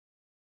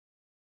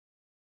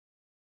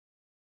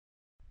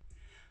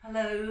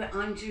Hello,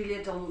 I'm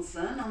Julia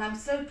Donaldson and I'm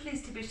so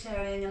pleased to be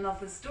sharing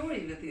another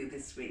story with you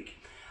this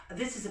week.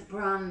 This is a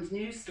brand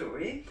new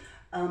story,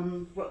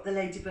 What the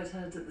Ladybird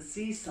Heard at the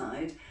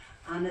Seaside,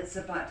 and it's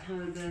about how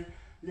the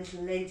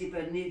little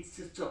ladybird needs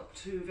to stop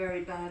two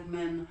very bad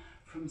men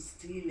from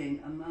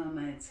stealing a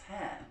mermaid's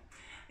hair.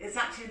 It's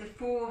actually the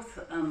fourth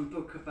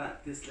book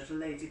about this little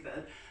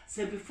ladybird.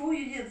 So before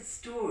you hear the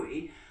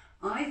story,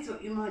 I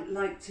thought you might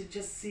like to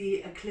just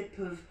see a clip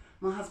of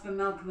my husband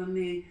Malcolm and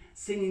me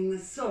singing the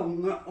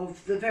song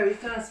of the very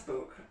first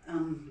book,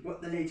 What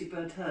the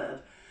Ladybird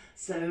Heard.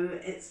 So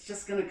it's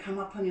just going to come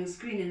up on your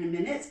screen in a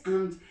minute,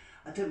 and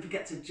don't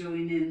forget to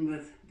join in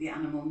with the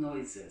animal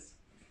noises.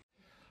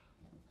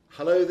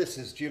 Hello, this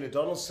is Julia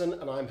Donaldson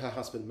and I'm her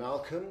husband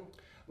Malcolm.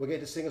 We're going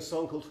to sing a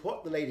song called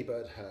What the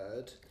Ladybird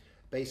Heard,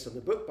 based on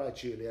the book by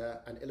Julia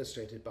and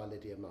illustrated by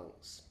Lydia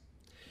Monks.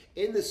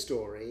 In this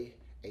story,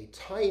 a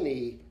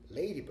tiny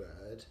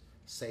ladybird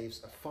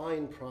saves a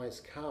fine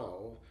prize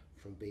cow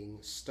from being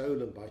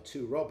stolen by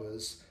two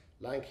robbers,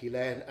 Lanky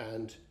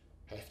and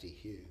Hefty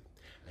Hugh.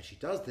 And she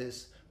does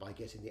this by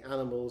getting the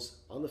animals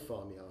on the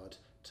farmyard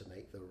to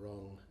make the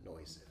wrong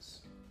noises.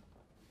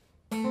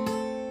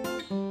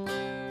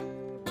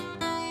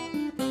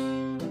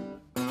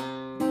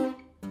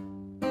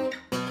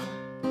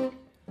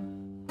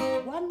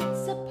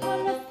 Once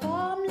upon a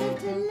farm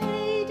lived a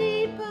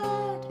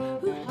ladybird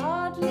who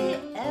hardly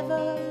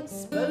ever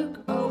spoke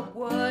a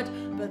word.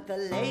 But the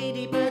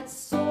ladybird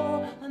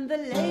saw and the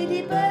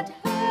ladybird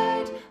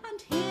heard,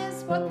 and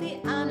here's what the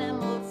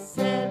animals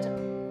said.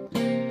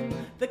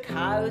 The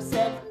cow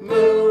said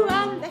moo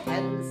and the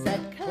hen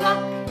said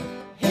cluck.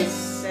 Hiss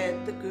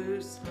said the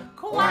goose,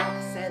 quack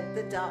said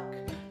the duck.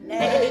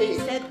 Neigh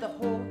said the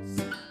horse,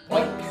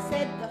 oink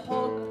said the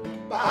hog.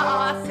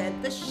 Baa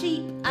said the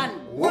sheep and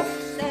woof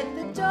said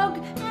the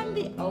dog. And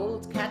the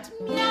old cat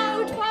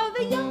meowed while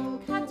the young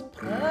cat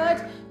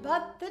purred.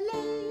 But the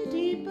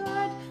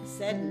ladybird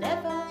said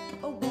never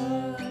a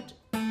word.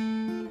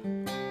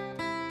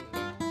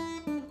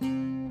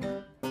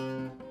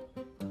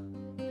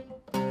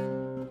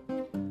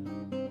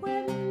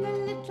 When the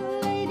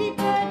little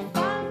ladybird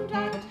found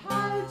out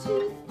how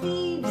two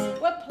thieves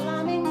were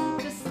planning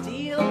to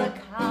steal the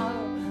cow,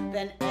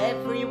 then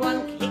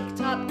everyone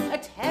kicked up a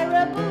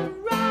terrible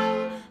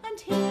row. And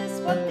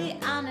here's what the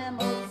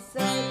animals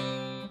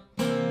said.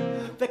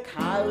 The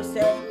cow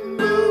said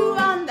moo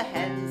and the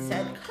hen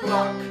said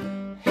cluck.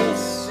 Hiss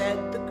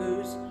said the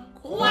goose,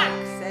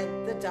 quack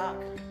said the duck.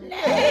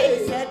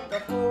 Neigh said the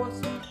horse,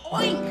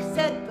 oink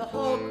said the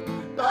hog.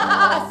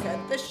 Baa said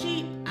the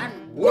sheep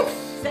and woof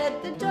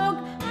said the dog.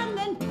 And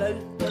then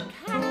both the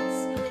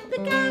cats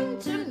began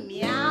to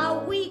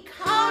meow. We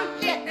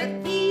can't let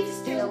the thieves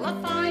steal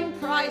a fine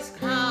prize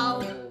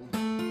cow.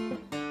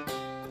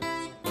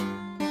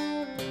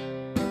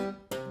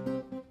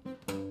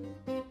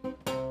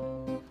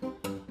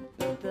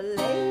 The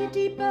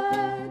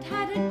ladybird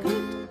had a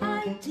good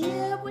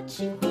idea, which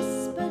she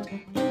whispered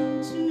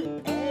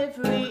into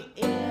every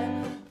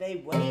ear. They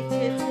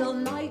waited till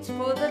night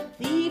for the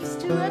thieves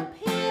to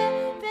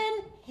appear. Then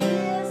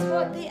here's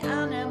what the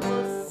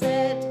animals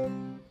said.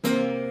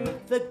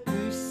 The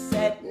goose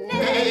said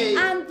neigh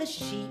and the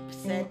sheep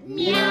said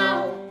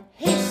meow.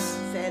 Hiss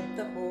said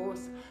the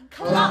horse,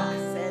 cluck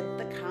said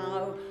the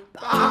cow.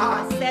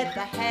 Baa said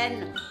the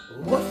hen,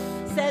 woof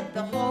said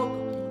the hog.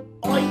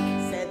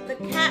 Oink said the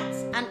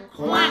cats and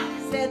quack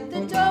said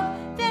the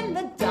dog. Then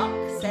the duck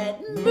said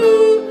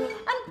moo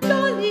and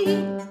golly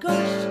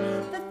gosh,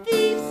 the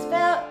thieves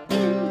fell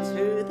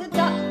into the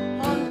duck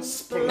pond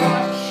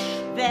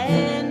splosh.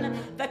 Then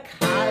the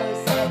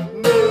cow said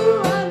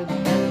moo and the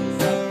hen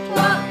said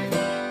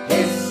cluck.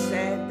 Hiss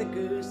said the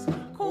goose,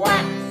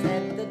 quack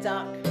said the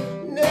duck.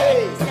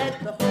 Neigh said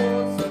the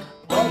horse,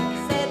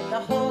 oink said the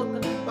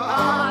hog.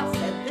 Baa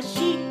said the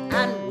sheep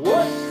and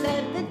woof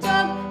said the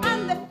dog.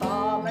 And the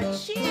farmer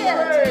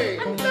cheered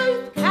and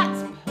both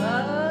cats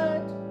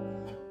purred.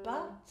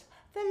 But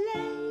the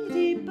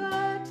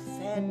ladybird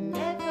said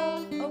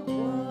never a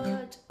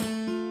word.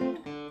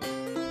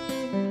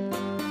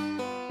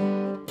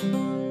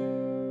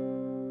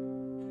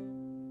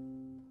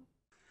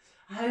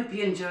 I hope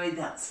you enjoyed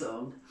that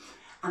song.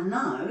 And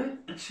now,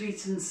 a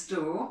treat in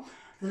store,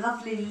 the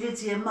lovely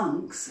Lydia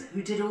Monks,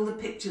 who did all the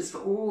pictures for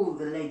all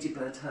the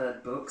Ladybird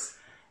Heard books,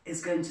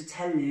 is going to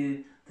tell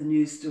you the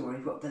new story,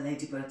 What the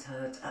Ladybird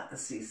Heard at the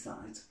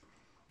Seaside.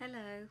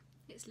 Hello,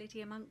 it's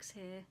Lydia Monks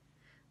here.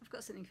 I've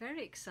got something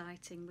very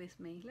exciting with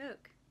me.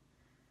 Look,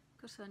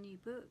 I've got our new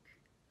book.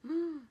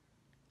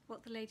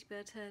 What the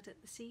Ladybird Heard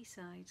at the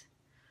Seaside.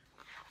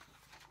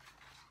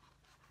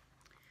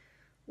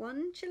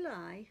 One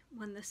July,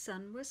 when the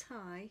sun was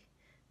high,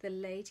 the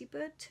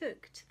ladybird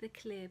took to the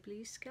clear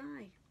blue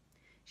sky.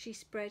 She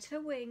spread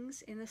her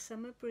wings in the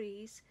summer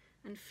breeze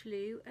and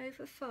flew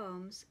over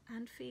farms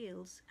and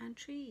fields and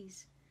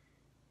trees.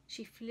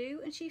 She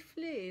flew and she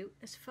flew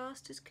as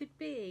fast as could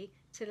be,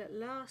 till at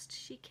last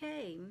she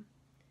came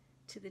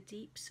to the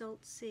deep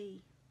salt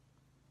sea.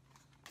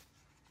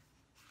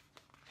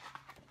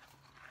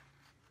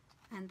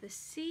 and the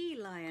sea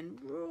lion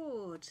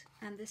roared,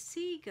 and the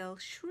seagull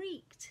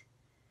shrieked.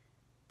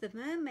 The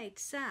mermaid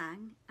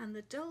sang, and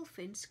the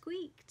dolphin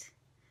squeaked.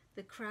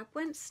 The crab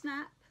went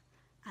snap,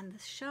 and the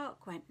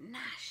shark went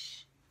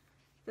gnash.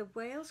 The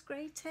whale's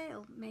grey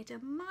tail made a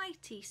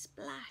mighty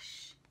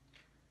splash.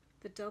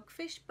 The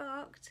dogfish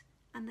barked,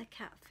 and the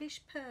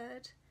catfish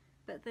purred,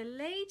 but the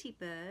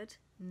ladybird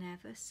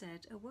never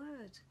said a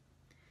word.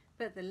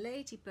 But the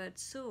ladybird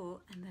saw,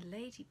 and the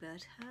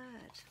ladybird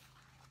heard.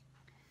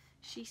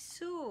 She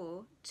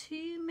saw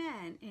 2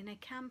 men in a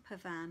camper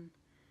van,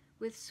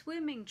 with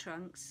swimming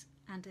trunks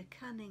and a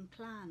cunning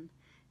plan.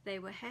 They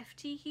were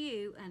Hefty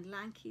Hugh and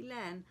Lanky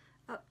Len,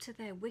 up to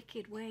their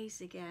wicked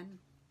ways again.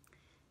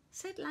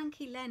 Said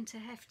Lanky Len to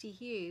Hefty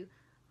Hugh,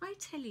 "I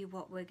tell you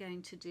what we're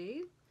going to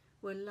do.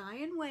 We'll lie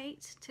and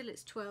wait till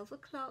it's 12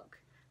 o'clock,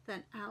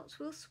 then out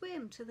we'll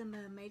swim to the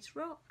mermaid's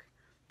rock.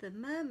 The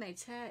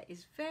mermaid's hair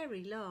is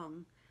very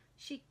long.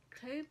 She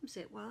combs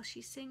it while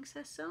she sings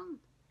her song.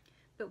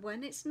 But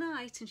when it's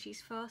night and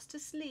she's fast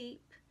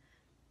asleep,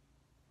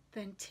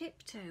 then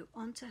tiptoe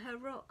onto her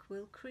rock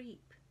we'll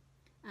creep.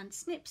 And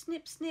snip,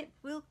 snip, snip,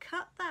 we'll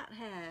cut that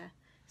hair,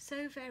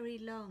 so very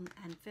long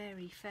and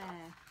very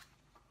fair."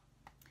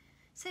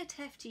 Said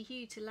Hefty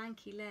Hugh to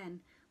Lanky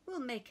Len, "We'll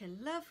make a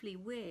lovely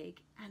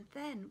wig, and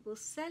then we'll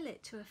sell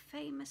it to a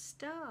famous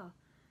star.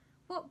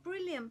 What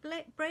brilliant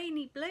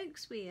brainy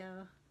blokes we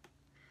are.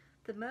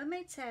 The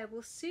mermaid's hair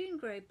will soon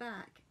grow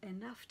back,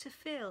 enough to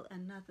fill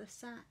another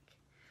sack.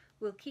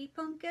 We'll keep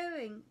on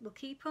going, we'll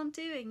keep on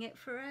doing it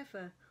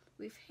forever.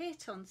 We've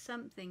hit on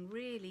something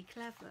really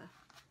clever."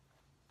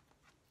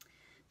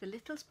 The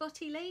little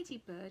spotty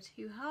ladybird,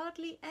 who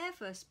hardly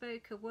ever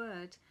spoke a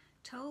word,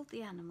 told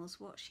the animals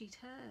what she'd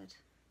heard.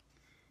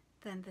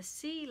 Then the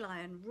sea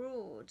lion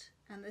roared,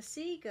 and the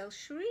seagull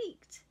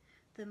shrieked.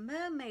 The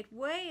mermaid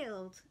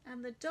wailed,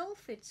 and the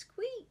dolphin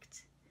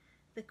squeaked.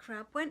 The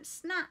crab went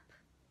snap,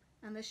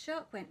 and the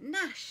shark went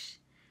gnash.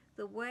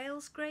 The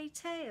whale's grey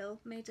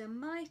tail made a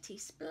mighty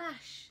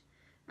splash.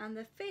 And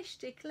the fish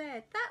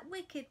declared, "That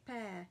wicked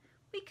pair,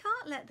 we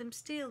can't let them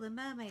steal the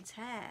mermaid's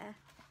hair."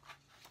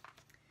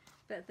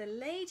 But the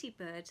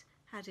ladybird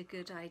had a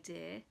good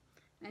idea,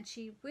 and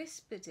she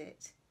whispered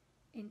it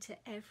into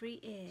every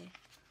ear.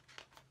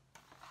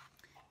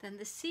 Then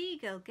the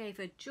seagull gave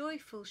a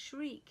joyful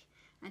shriek,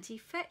 and he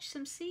fetched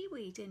some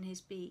seaweed in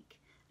his beak,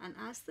 and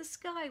as the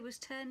sky was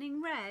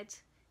turning red,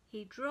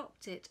 he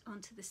dropped it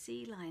onto the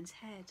sea lion's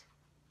head.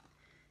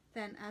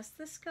 Then as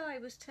the sky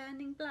was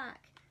turning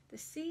black, the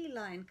sea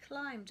lion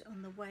climbed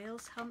on the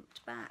whale's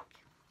humped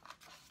back.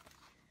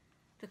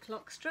 The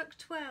clock struck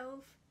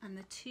 12, and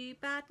the 2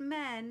 bad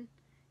men,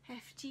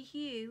 Hefty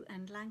Hugh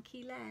and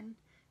Lanky Len,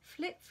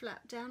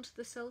 flip-flapped down to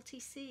the salty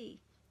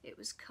sea. It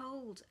was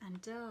cold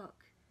and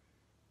dark,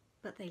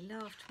 but they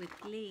laughed with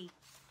glee.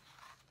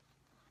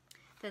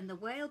 Then the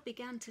whale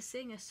began to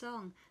sing a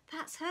song.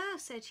 "That's her,"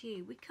 said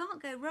Hugh, "we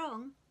can't go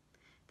wrong."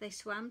 They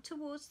swam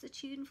towards the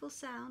tuneful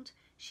sound.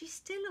 "She's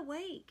still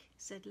awake,"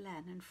 said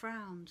Len, and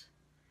frowned.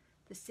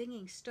 The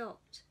singing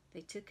stopped.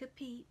 They took a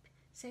peep.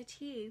 Said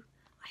Hugh,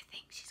 "I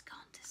think she's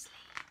gone to sleep."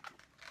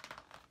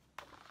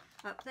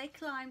 Up they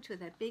climbed with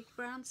their big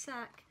brown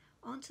sack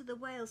onto the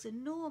whale's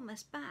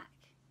enormous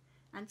back.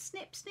 And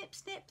snip, snip,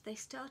 snip, they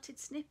started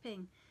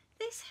snipping.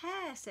 "This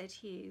hair," said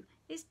Hugh,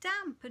 "is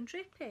damp and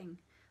dripping."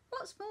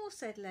 "What's more,"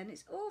 said Len,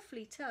 "it's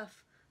awfully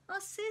tough.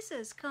 Our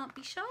scissors can't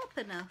be sharp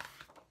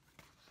enough."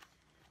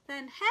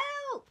 Then,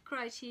 "Help!"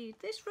 cried Hugh,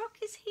 "this rock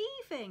is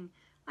heaving.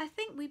 I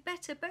think we'd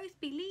better both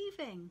be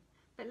leaving."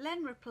 But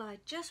Len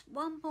replied, "Just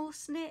one more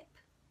snip."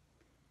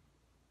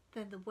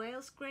 Then the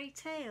whale's grey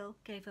tail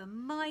gave a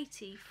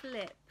mighty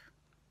flip.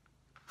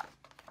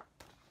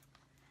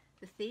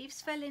 The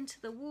thieves fell into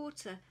the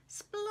water,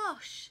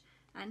 splosh,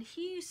 and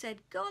Hugh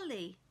said,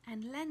 "Golly,"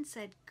 and Len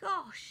said,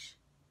 "Gosh."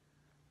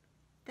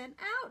 Then,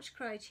 "Ouch!"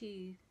 cried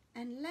Hugh,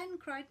 and Len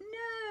cried,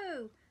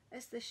 "No,"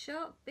 as the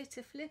shark bit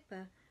a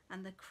flipper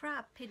and the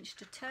crab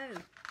pinched a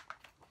toe.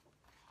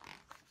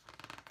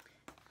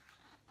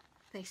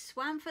 They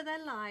swam for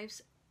their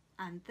lives,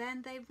 and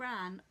then they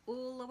ran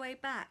all the way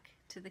back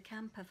to the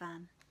camper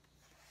van.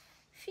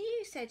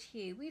 "Phew," said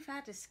Hugh, "we've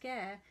had a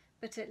scare,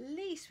 but at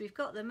least we've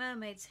got the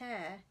mermaid's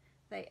hair."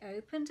 They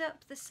opened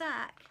up the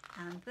sack,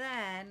 and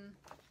then...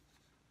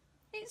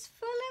 "It's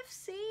full of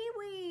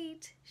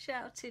seaweed,"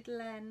 shouted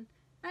Len.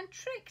 "And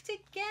tricked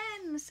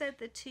again," said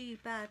the 2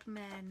 bad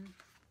men.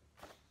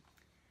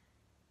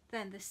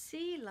 Then the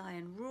sea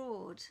lion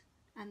roared,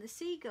 and the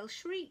seagull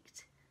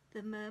shrieked.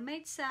 The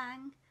mermaid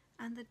sang,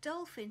 and the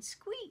dolphin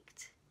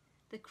squeaked.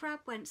 The crab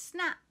went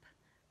snap,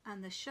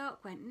 and the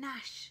shark went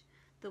gnash.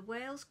 The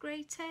whale's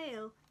grey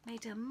tail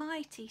made a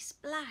mighty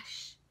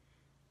splash.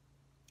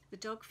 The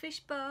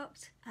dogfish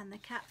barked, and the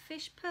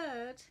catfish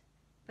purred,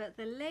 but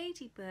the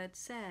ladybird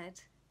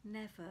said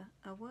never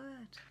a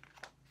word.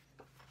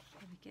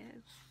 There we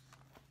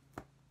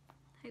go.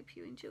 Hope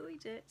you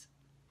enjoyed it.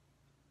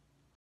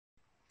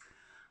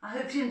 I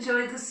hope you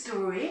enjoyed the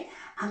story,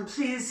 and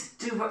please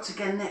do watch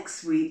again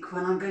next week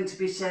when I'm going to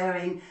be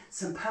sharing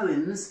some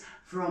poems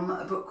from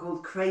a book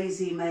called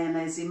Crazy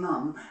Mayonnaise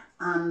Mum,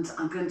 and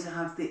I'm going to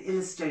have the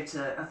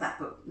illustrator of that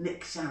book,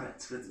 Nick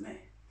Sharratt, with me.